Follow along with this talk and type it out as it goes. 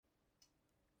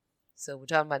So we're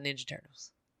talking about Ninja Turtles.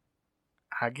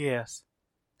 I guess.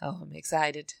 Oh, I'm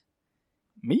excited.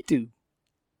 Me too.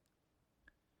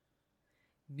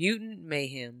 Mutant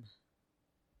Mayhem.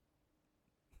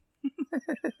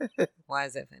 Why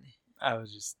is that funny? I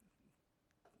was just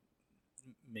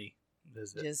me.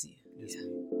 That's it. Just you. Just Yeah.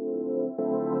 me.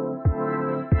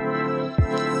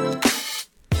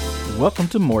 Welcome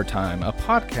to More Time, a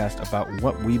podcast about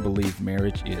what we believe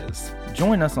marriage is.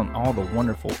 Join us on all the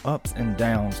wonderful ups and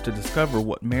downs to discover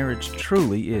what marriage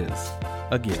truly is.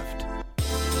 A gift.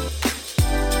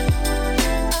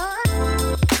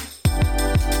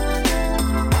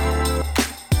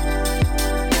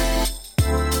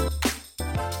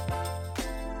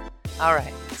 All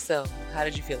right. So, how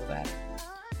did you feel about it?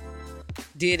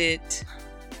 Did it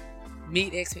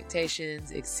meet expectations,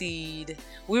 exceed?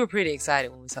 We were pretty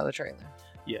excited when we saw the trailer.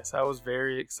 Yes, I was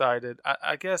very excited.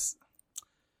 I guess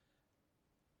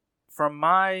from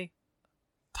my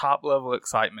top level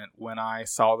excitement when I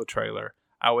saw the trailer,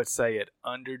 I would say it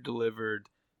under-delivered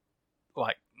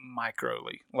like micro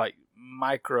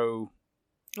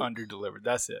under-delivered.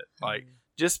 That's it. Like,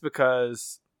 just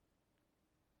because,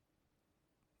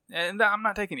 and I'm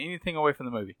not taking anything away from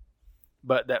the movie,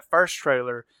 but that first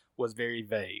trailer was very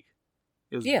vague.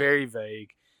 It was very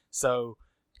vague. So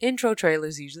intro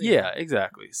trailers usually. Yeah,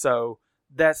 exactly. So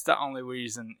that's the only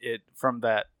reason it, from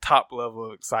that top level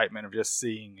of excitement of just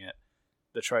seeing it,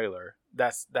 the trailer,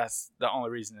 that's the only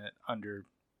reason it under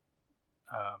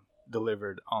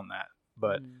delivered on that.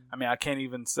 But I mean, I can't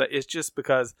even say, it's just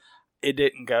because it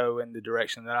didn't go in the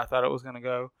direction that I thought it was going to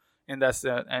go, and that's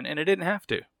and it didn't have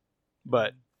to.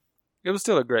 But it was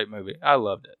still a great movie. I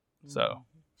loved it. So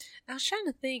I was trying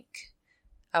to think.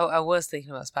 I was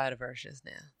thinking about Spider-Verse just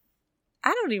now. I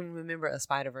don't even remember a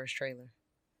Spider-Verse trailer.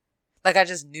 Like, I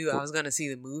just knew I was going to see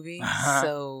the movie.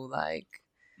 So, like,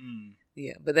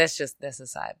 yeah. But that's a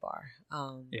sidebar.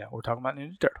 Yeah, we're talking about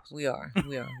Ninja Turtles. We are.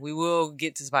 We will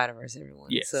get to Spider-Verse, everyone.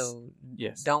 Yes. So,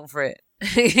 yes. Don't fret.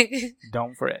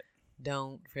 Don't fret.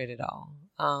 Don't fret at all.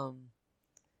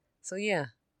 So, yeah.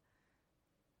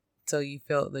 So, you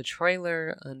felt the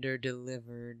trailer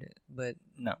under-delivered, but...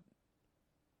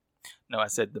 No, I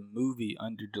said the movie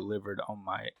under-delivered on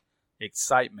my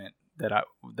excitement that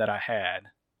I had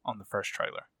on the first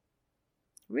trailer.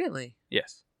 Really?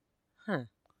 Yes. Huh.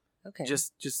 Okay.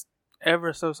 Just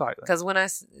ever so slightly. Because when I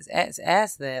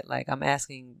asked that, like, I'm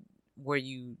asking, were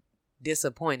you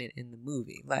disappointed in the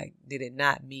movie? Like, did it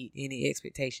not meet any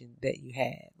expectation that you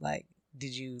had? Like,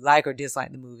 did you like or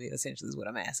dislike the movie? Essentially, is what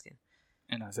I'm asking.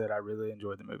 And I said I really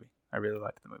enjoyed the movie. I really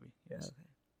liked the movie. Yes. Okay.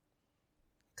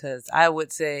 Because I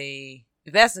would say,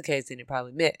 if that's the case, then it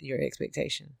probably met your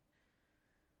expectation.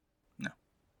 No.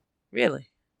 Really?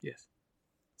 Yes.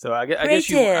 So I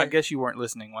guess you weren't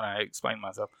listening when I explained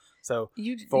myself. So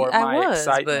for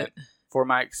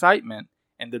my excitement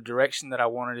and the direction that I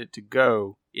wanted it to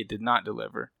go, it did not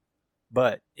deliver.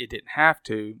 But it didn't have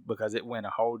to, because it went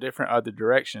a whole different other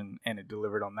direction and it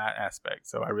delivered on that aspect.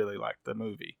 So I really liked the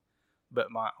movie. But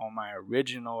on my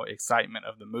original excitement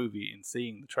of the movie and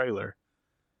seeing the trailer,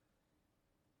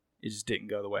 it just didn't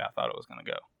go the way I thought it was going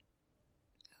to go.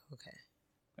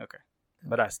 Okay.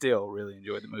 But I still really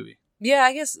enjoyed the movie. Yeah,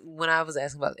 I guess when I was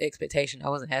asking about the expectation, I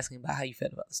wasn't asking about how you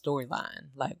felt about the storyline.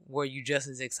 Like, were you just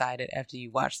as excited after you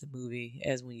watched the movie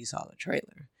as when you saw the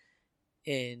trailer?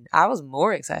 And I was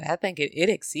more excited. I think it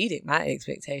exceeded my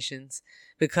expectations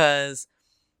because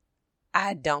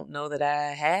I don't know that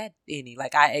I had any.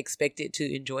 Like, I expected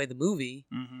to enjoy the movie.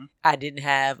 Mm-hmm. I didn't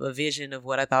have a vision of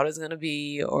what I thought it was going to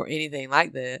be or anything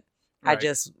like that. Right. I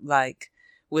just, like,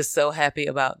 was so happy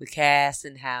about the cast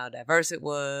and how diverse it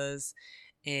was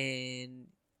and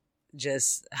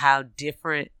just how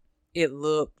different it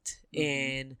looked. Mm-hmm.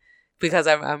 And because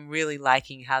I'm really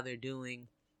liking how they're doing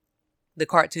the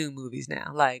cartoon movies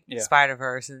now, like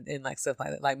Spider-Verse and like stuff like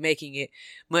that, like making it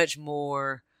much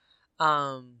more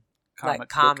like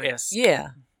comics. Yeah.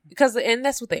 Because and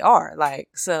that's what they are. Like,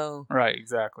 so right,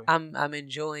 exactly. I'm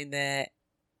enjoying that.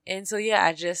 And so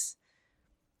yeah,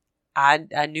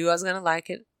 I knew I was going to like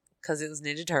it because it was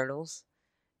Ninja Turtles,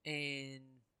 and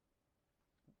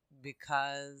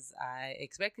because I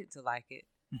expected to like it,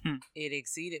 it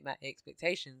exceeded my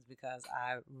expectations because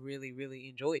I really, really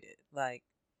enjoyed it. Like,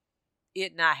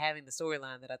 it not having the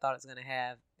storyline that I thought it was going to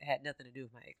have had nothing to do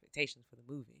with my expectations for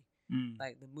the movie.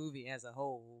 Like, the movie as a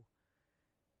whole,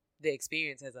 the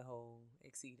experience as a whole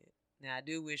exceeded. Now, I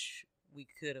do wish we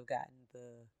could have gotten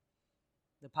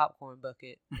the popcorn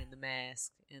bucket and the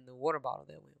mask and the water bottle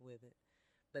that went with it,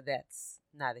 but that's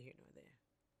neither here nor there.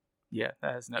 Yeah,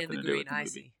 that has nothing to do with the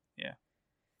movie. Yeah.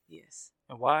 Yes.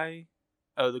 And why?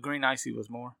 Oh, the green icy was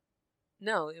more?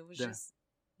 No, it was just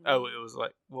Oh, it was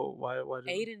like, well, why did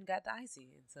Aiden got the icy,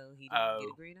 and so he didn't get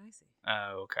a green icy.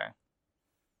 Oh, okay.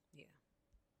 Yeah.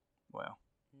 Well.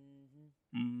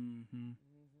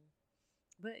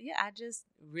 But yeah, I just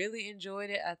really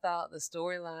enjoyed it. I thought the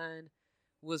storyline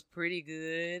was pretty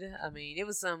good. I mean, it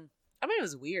was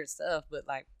weird stuff, but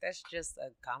like that's just a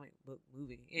comic book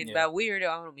movie. And by weird,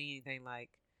 I don't mean anything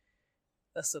like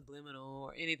a subliminal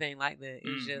or anything like that.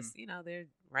 It's just, they're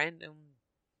random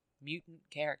mutant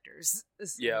characters.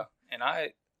 So. Yeah. And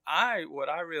what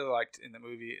I really liked in the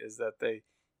movie is that they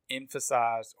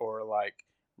emphasized or like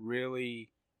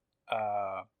really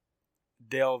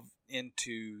delve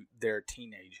into their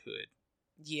teenagehood.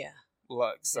 Yeah.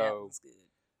 Like, so, that was good.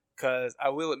 Because I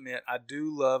will admit, I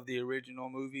do love the original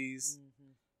movies,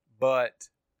 but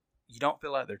you don't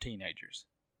feel like they're teenagers.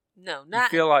 No,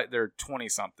 not. You feel like they're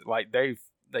 20-something. Like they've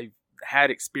had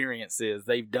experiences.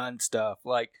 They've done stuff.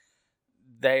 Like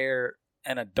they're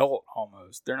an adult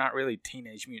almost. They're not really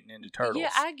Teenage Mutant Ninja Turtles.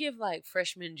 Yeah, I give like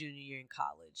freshman, junior year in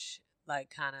college, like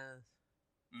kind of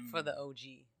for the OG.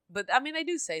 But I mean, they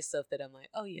do say stuff that I'm like,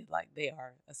 oh yeah, like they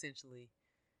are essentially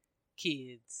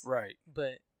kids, right?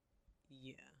 But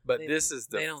yeah, but this is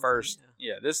the first.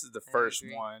 Yeah, this is the first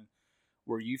one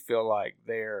where you feel like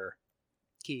they're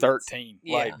kids. 13,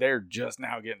 like they're just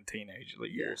now getting teenage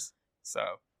years. So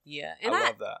yeah, and I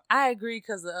love that. I agree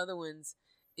because the other ones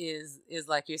is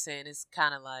like you're saying, it's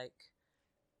kind of like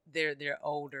they're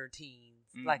older teens.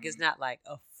 Like it's not like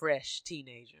a fresh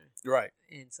teenager, right?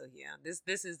 And so yeah,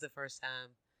 this is the first time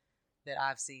that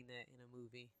I've seen that in a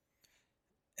movie.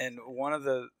 And one of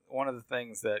the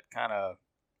things that kind of,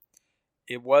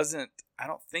 it wasn't, I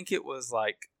don't think it was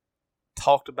like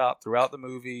talked about throughout the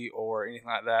movie or anything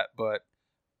like that, but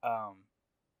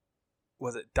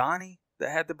was it Donnie that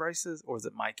had the braces or was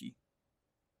it Mikey?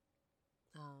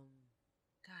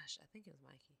 Gosh, I think it was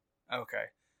Mikey. Okay.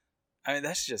 I mean,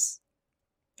 that's just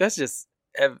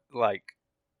like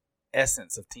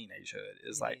essence of teenagehood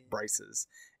is like braces.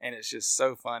 And it's just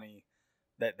so funny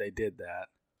that they did that.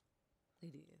 They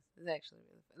did. It's actually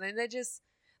really fun. And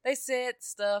they said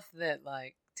stuff that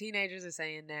like teenagers are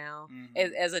saying now,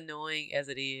 as annoying as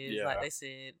it is. Yeah. Like they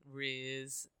said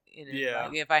Riz. And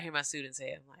like, if I hear my students say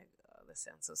it, I'm like, oh, that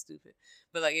sounds so stupid.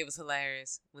 But like it was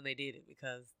hilarious when they did it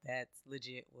because that's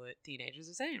legit what teenagers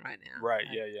are saying right now. Right,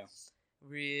 like, yeah.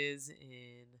 Riz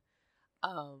and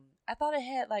I thought it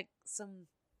had like some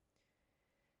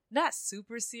not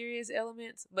super serious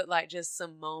elements, but like just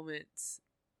some moments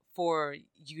for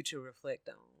you to reflect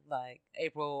on, like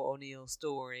April O'Neil's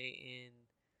story and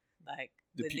like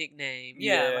the nickname,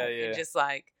 and just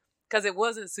like because it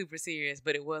wasn't super serious,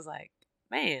 but it was like,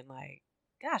 man, like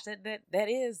gosh, that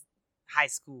is high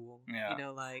school,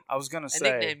 like I was gonna say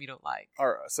a nickname you don't like. All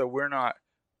right, so we're not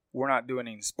doing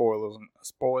any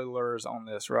spoilers on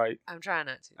this, right? I'm trying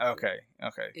not to. Okay.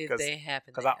 If they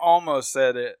happen, because I almost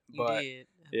said it, but you did.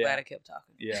 I'm glad I kept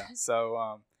talking. Yeah.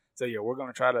 So yeah, we're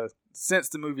gonna try to, since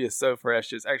the movie is so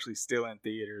fresh, it's actually still in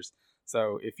theaters.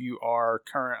 So if you are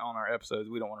current on our episodes,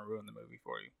 we don't want to ruin the movie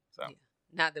for you. So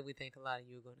not that we think a lot of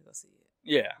you are going to go see it.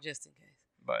 Yeah. Just in case.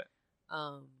 But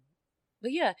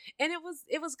yeah, and it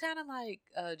was kind of like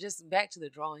just back to the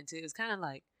drawing too. It was kind of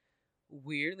like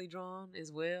weirdly drawn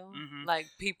as well. Like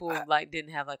people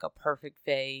didn't have like a perfect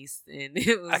face, and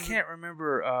it was. I can't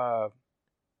remember.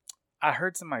 I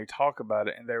heard somebody talk about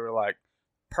it, and they were like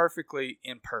perfectly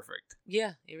imperfect.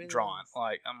 Yeah, it really drawn. Was.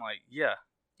 Like I'm like, yeah,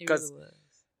 it really was.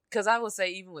 Because I would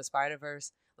say even with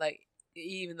Spider-Verse, like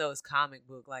even though it's comic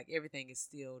book, like everything is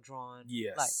still drawn,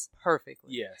 like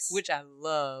perfectly. Yes, which I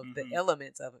love the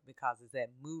elements of it because it's that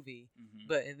movie.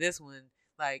 But in this one,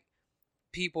 like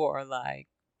people are like.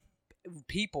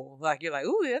 Like you're like,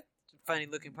 ooh, that's a funny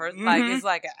looking person. Like it's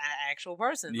like an actual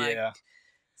person. Like,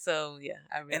 so yeah,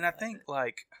 I really. And I think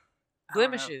like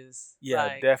blemishes. Yeah,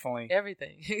 like, definitely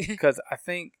everything. Because I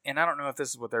think, and I don't know if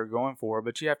this is what they're going for,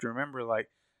 but you have to remember,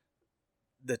 like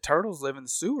the turtles live in the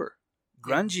sewer,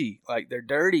 grungy, like they're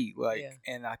dirty, like,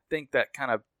 and I think that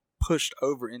kind of pushed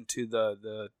over into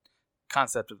the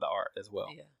concept of the art as well.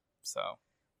 Yeah. So.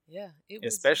 Yeah, it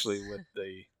was especially with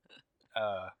the.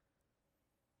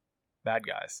 Bad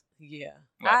guys. Yeah.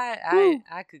 Like,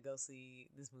 I could go see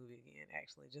this movie again,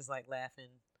 actually. Just like laughing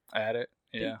at it.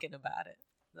 Yeah. Thinking about it.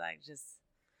 Like just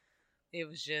it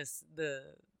was just the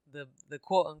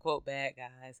quote unquote bad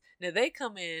guys. Now they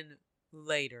come in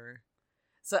later.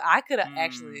 So I could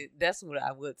actually that's what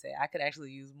I would say. I could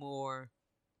actually use more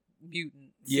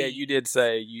mutant scenes. Yeah, you did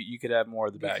say you could have more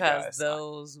of the bad guys. Because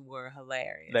those were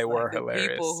hilarious. They were hilarious. The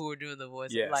people who were doing the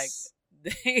voices, like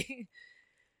they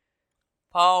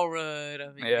Paul Rudd,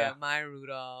 you got Maya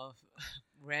Rudolph,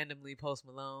 randomly Post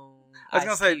Malone. I was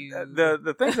gonna say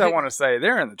the things I want to say,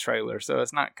 they're in the trailer, so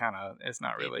it's not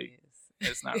really.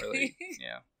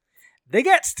 Yeah. They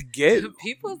got to go.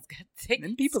 People's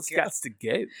got to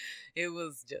go. It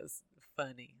was just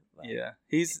funny. Like, yeah,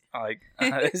 he's like,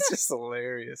 it's just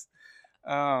hilarious. It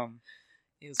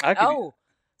was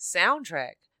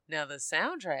soundtrack. Now the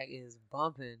soundtrack is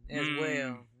bumping as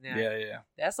well. Now, yeah.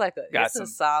 That's like it's a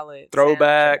solid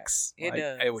throwbacks. Soundtrack. It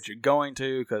does. Hey, what you're going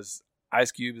to, because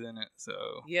Ice Cube's in it.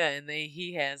 So yeah, and then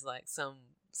he has like some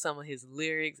of his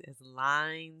lyrics as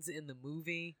lines in the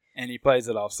movie, and he plays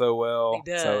it off so well.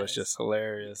 He does. So it's just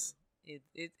hilarious.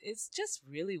 It's just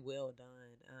really well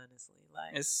done, honestly.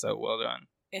 Like it's so well done.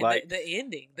 And like the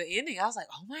ending, I was like,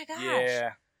 oh my gosh.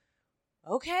 Yeah.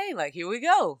 Okay, like here we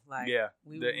go. Like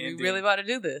we really about to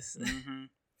do this. Mm-hmm.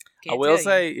 I will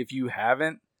say, if you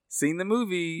haven't seen the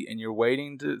movie and you're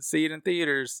waiting to see it in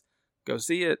theaters, go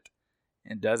see it.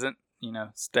 And doesn't,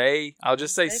 stay. I'll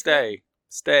just say stay.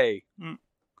 Stay. Yeah.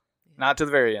 Not to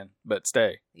the very end, but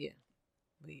stay. Yeah.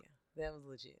 But yeah, that was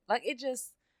legit. Like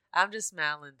I'm just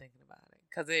smiling thinking about it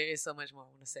because there is so much more I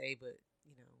want to say, but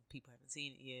people haven't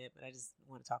seen it yet. But I just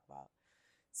want to talk about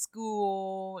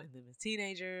school and them as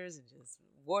teenagers and just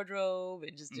wardrobe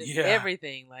and just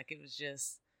everything. Like it was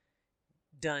just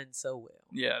done so well.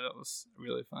 Yeah, that was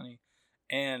really funny.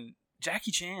 And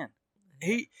Jackie Chan,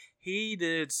 he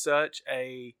did such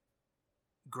a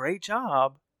great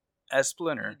job as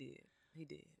Splinter. He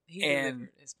did. And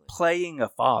playing a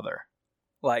father.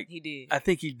 Like he did. I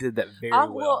think he did that very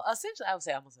well. Well, essentially, I would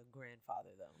say almost a grandfather,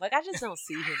 though. Like I just don't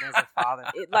see him as a father.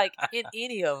 Like in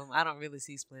any of them, I don't really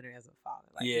see Splinter as a father.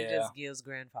 Like he just gives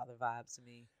grandfather vibes to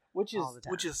me, which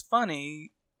is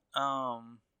funny. I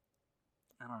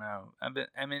don't know.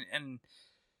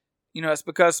 It's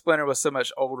because Splinter was so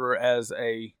much older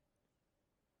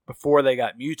before they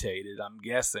got mutated. I'm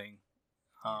guessing,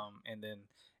 and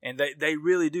they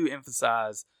really do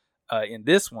emphasize in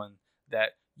this one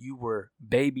that you were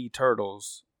baby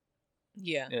turtles.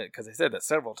 Yeah. Because they said that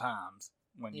several times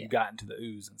when you got into the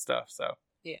ooze and stuff. So.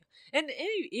 Yeah. And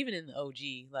even in the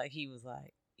OG, like he was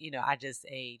like, I just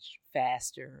aged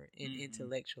faster and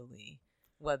intellectually.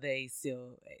 Well, they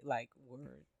still like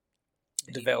were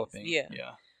babies. Developing. Yeah.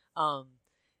 Yeah.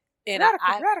 And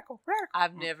radical.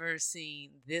 I've never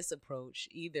seen this approach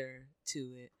either to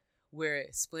it, where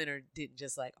Splinter didn't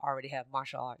just like already have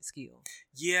martial arts skills.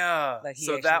 Yeah. Like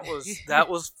that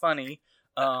was funny.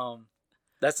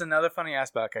 That's another funny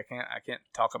aspect. I can't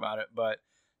talk about it, but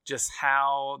just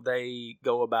how they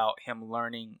go about him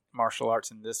learning martial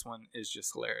arts in this one is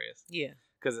just hilarious. Yeah.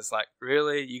 Because it's like,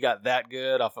 really? You got that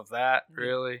good off of that?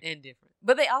 Really? And different.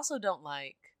 But they also don't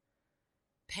like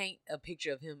paint a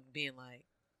picture of him being like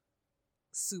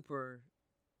super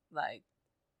like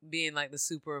being like the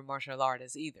super martial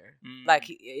artist either, like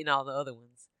in all the other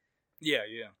ones. Yeah.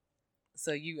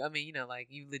 So you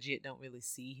legit don't really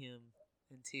see him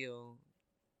until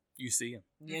you see him.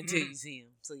 Until you see him.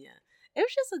 So yeah, it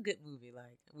was just a good movie.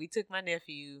 Like we took my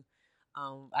nephew.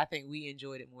 I think we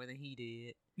enjoyed it more than he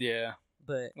did. Yeah,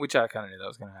 but which I kind of knew that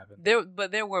was going to happen.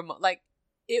 There were like.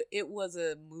 It was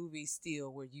a movie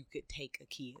still where you could take a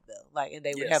kid though, like, and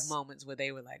they would have moments where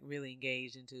they were like really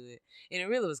engaged into it, and it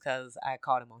really was because I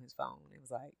caught him on his phone. It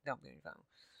was like, don't be on your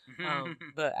phone.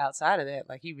 But outside of that,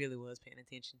 like he really was paying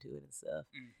attention to it and stuff.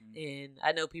 And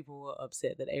I know people were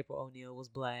upset that April O'Neil was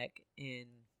black, and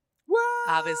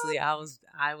obviously I was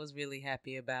really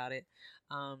happy about it,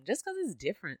 just because it's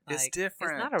different. Like, it's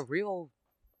different. It's not a real.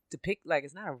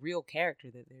 It's not a real character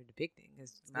that they're depicting.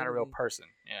 It's not a real person.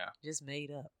 Yeah, just made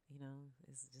up.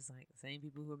 It's just like the same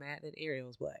people who are mad that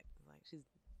Ariel's black. Like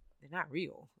they're not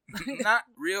real. Not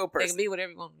real person. They can be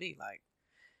whatever you want to be. Like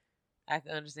I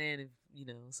can understand if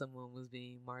someone was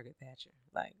being Margaret Thatcher.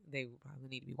 Like they would probably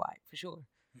need to be white for sure.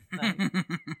 Like,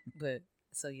 but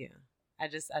so yeah, I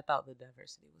thought the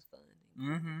diversity was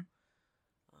fun.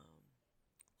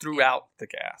 Throughout the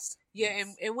cast. Yeah,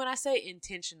 and when I say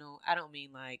intentional, I don't mean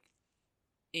like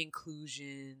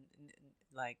inclusion,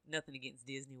 like nothing against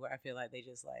Disney where I feel like they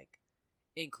just like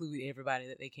include everybody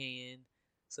that they can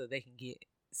so they can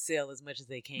sell as much as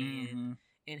they can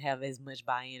and have as much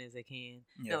buy-in as they can.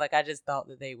 Yeah. Like I just thought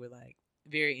that they were like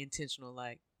very intentional,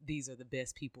 like these are the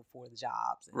best people for the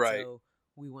jobs. And so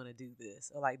we want to do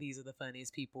this. Or like these are the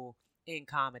funniest people in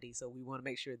comedy, so we want to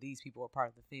make sure these people are part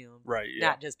of the film, right? Yeah.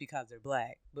 Not just because they're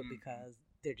black, but because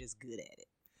they're just good at it.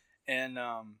 And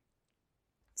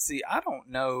see, I don't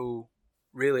know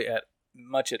really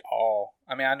much at all.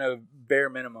 I mean, I know bare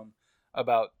minimum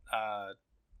about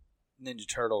Ninja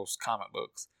Turtles comic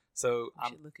books, so we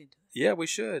should look into it. Yeah, we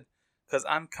should, because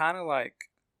I'm kind of like,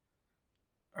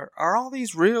 are all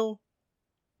these real?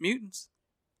 mutants?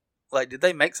 Like, did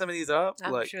they make some of these up?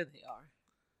 I'm sure they are.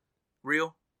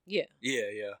 Real? Yeah.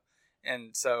 Yeah.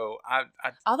 And so I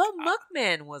although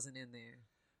Muckman wasn't in there.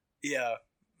 Yeah,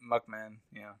 Muckman.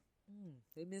 Yeah.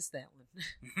 They missed that one.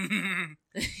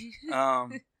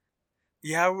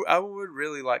 Yeah, I would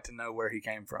really like to know where he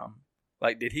came from.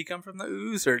 Like, did he come from the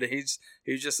ooze, or did he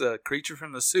was just a creature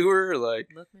from the sewer? Like,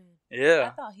 Muckman.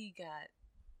 Yeah.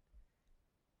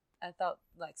 I thought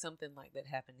like something like that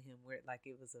happened to him, where like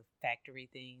it was a factory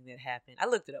thing that happened. I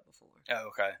looked it up before. Oh,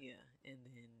 okay. Yeah, and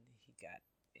then he got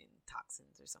in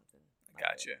toxins or something. Like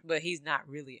Gotcha. that. But he's not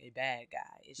really a bad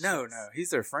guy. No, he's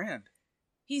their friend.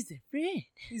 He's their friend.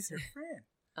 He's their friend.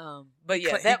 But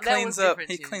yeah, that was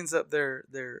different He cleans up their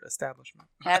establishment.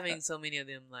 Having so many of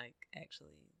them like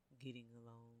actually getting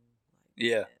along. Like,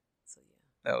 yeah. That. So yeah,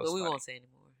 that was. But we funny. won't say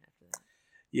anymore after that.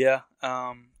 Yeah.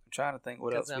 I'm trying to think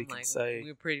what else we can say.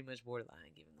 We're pretty much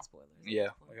borderline giving the spoilers. Yeah,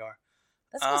 we are.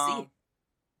 Let's go see it.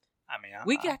 I mean,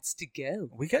 we got to go.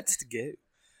 We got to go.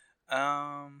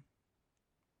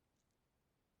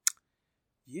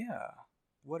 Yeah.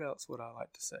 What else would I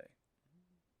like to say?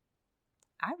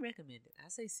 I recommend it. I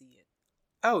say see it.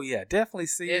 Oh yeah, definitely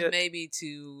see it. There's maybe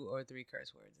 2 or 3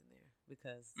 curse words in there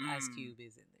because Ice Cube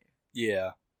is in there.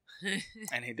 Yeah.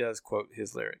 And he does quote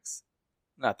his lyrics.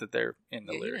 Not that they're in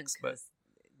the lyrics, but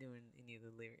doing any of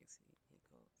the lyrics he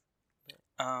quotes.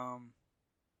 But.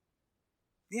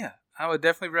 Yeah, I would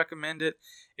definitely recommend it.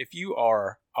 If you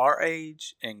are our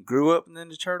age and grew up in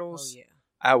Ninja Turtles,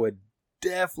 I would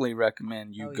definitely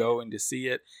recommend you going to see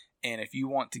it. And if you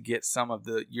want to get some of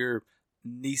your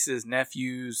nieces,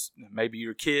 nephews, maybe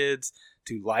your kids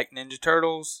to like Ninja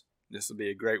Turtles, this will be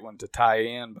a great one to tie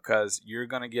in because you're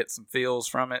going to get some feels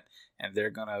from it and they're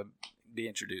going to be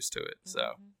introduced to it.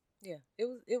 So yeah,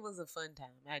 it was a fun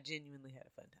time. I genuinely had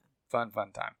a fun time.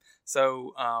 Fun time.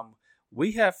 So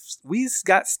we've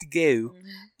got to go,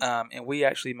 and we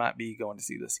actually might be going to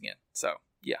see this again. So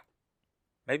yeah,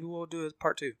 maybe we'll do a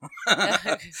part 2.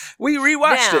 We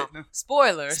rewatched it.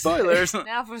 Spoilers.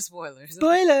 Now for spoilers.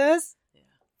 Spoilers. Yeah.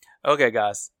 Okay,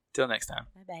 guys. Till next time.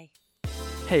 Bye.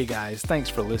 Hey guys, thanks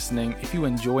for listening. If you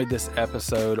enjoyed this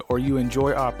episode or you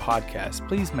enjoy our podcast,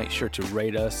 please make sure to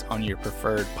rate us on your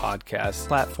preferred podcast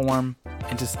platform.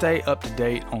 And to stay up to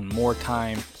date on More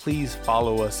Time, please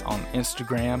follow us on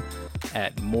Instagram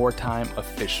at More Time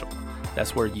Official.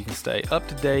 That's where you can stay up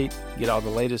to date, get all the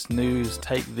latest news,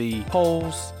 take the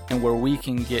polls, and where we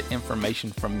can get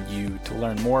information from you to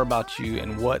learn more about you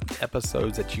and what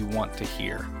episodes that you want to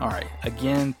hear. All right,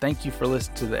 again, thank you for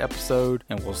listening to the episode,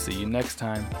 and we'll see you next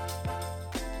time.